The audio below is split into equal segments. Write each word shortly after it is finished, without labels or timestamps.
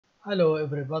Hello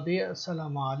everybody,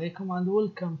 Assalamu alaikum and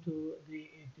welcome to the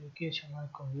Educational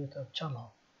Computer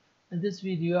channel. In this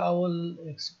video I will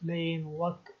explain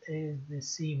what is the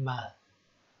Cmath.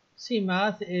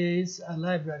 Cmath is a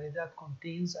library that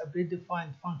contains a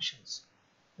predefined functions,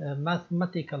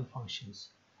 mathematical functions,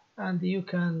 and you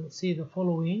can see the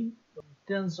following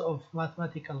tens of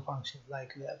mathematical functions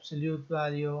like the absolute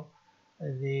value,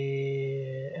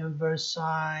 the inverse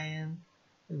sign,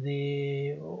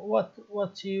 the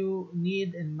what you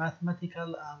need in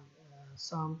mathematical and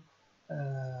some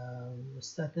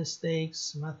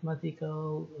statistics,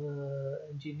 mathematical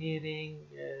engineering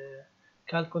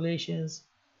calculations,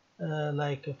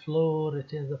 like a floor,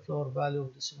 retain the floor value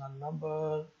of decimal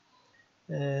number.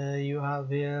 You have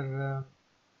here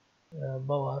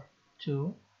power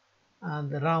 2, and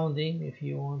the rounding. If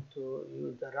you want to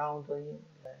use the rounding,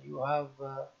 you have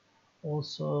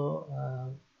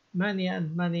also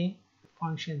many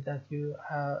functions that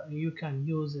you can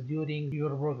use during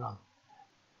your program.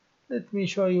 Let me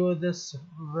show you this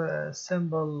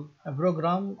simple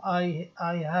program. I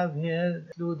have here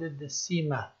included the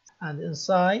Cmath, and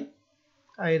inside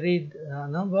I read a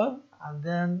number and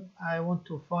then I want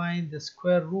to find the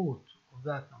square root of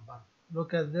that number.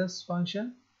 Look at this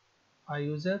function. I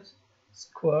use it,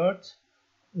 squared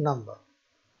number.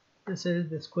 This is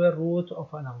the square root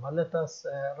of a number. Let us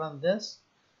run this.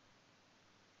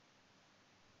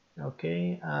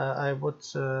 Okay, I put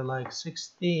like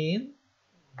 16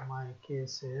 in my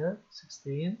case here,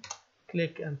 16.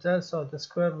 Click enter. So the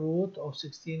square root of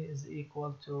 16 is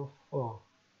equal to 4.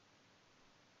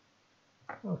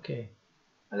 Okay,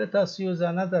 let us use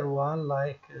another one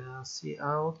like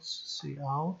cout.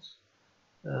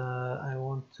 I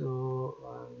want to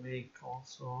make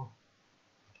also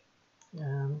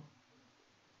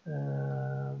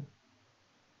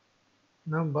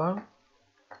number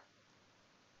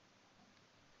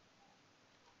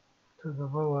to the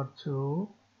power 2.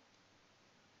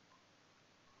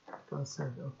 I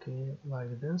said okay,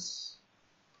 like this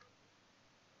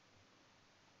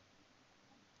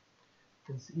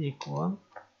is equal,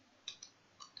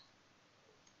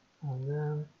 and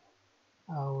then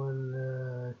I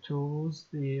will choose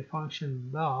the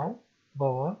function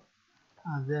power,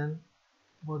 and then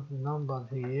put the number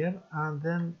here, and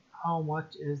then how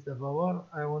much is the power.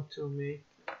 I want to make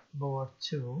power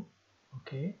 2.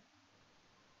 Okay,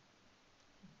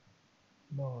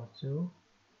 power 2,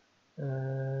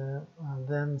 and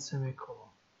then semicolon.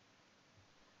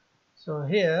 So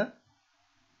here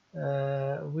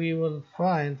we will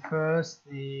find first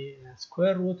the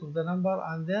square root of the number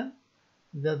and then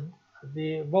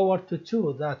the power to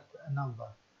 2 that number.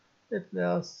 Let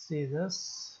us see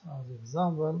this as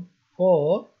example.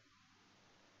 4,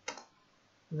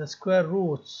 the square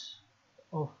root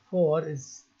of 4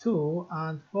 is 2,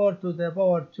 and 4 to the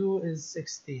power 2 is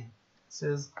 16. This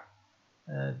is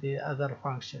the other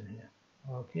function here.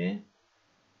 Okay,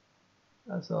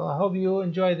 so I hope you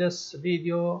enjoy this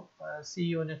video. See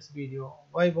you next video.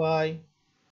 Bye bye.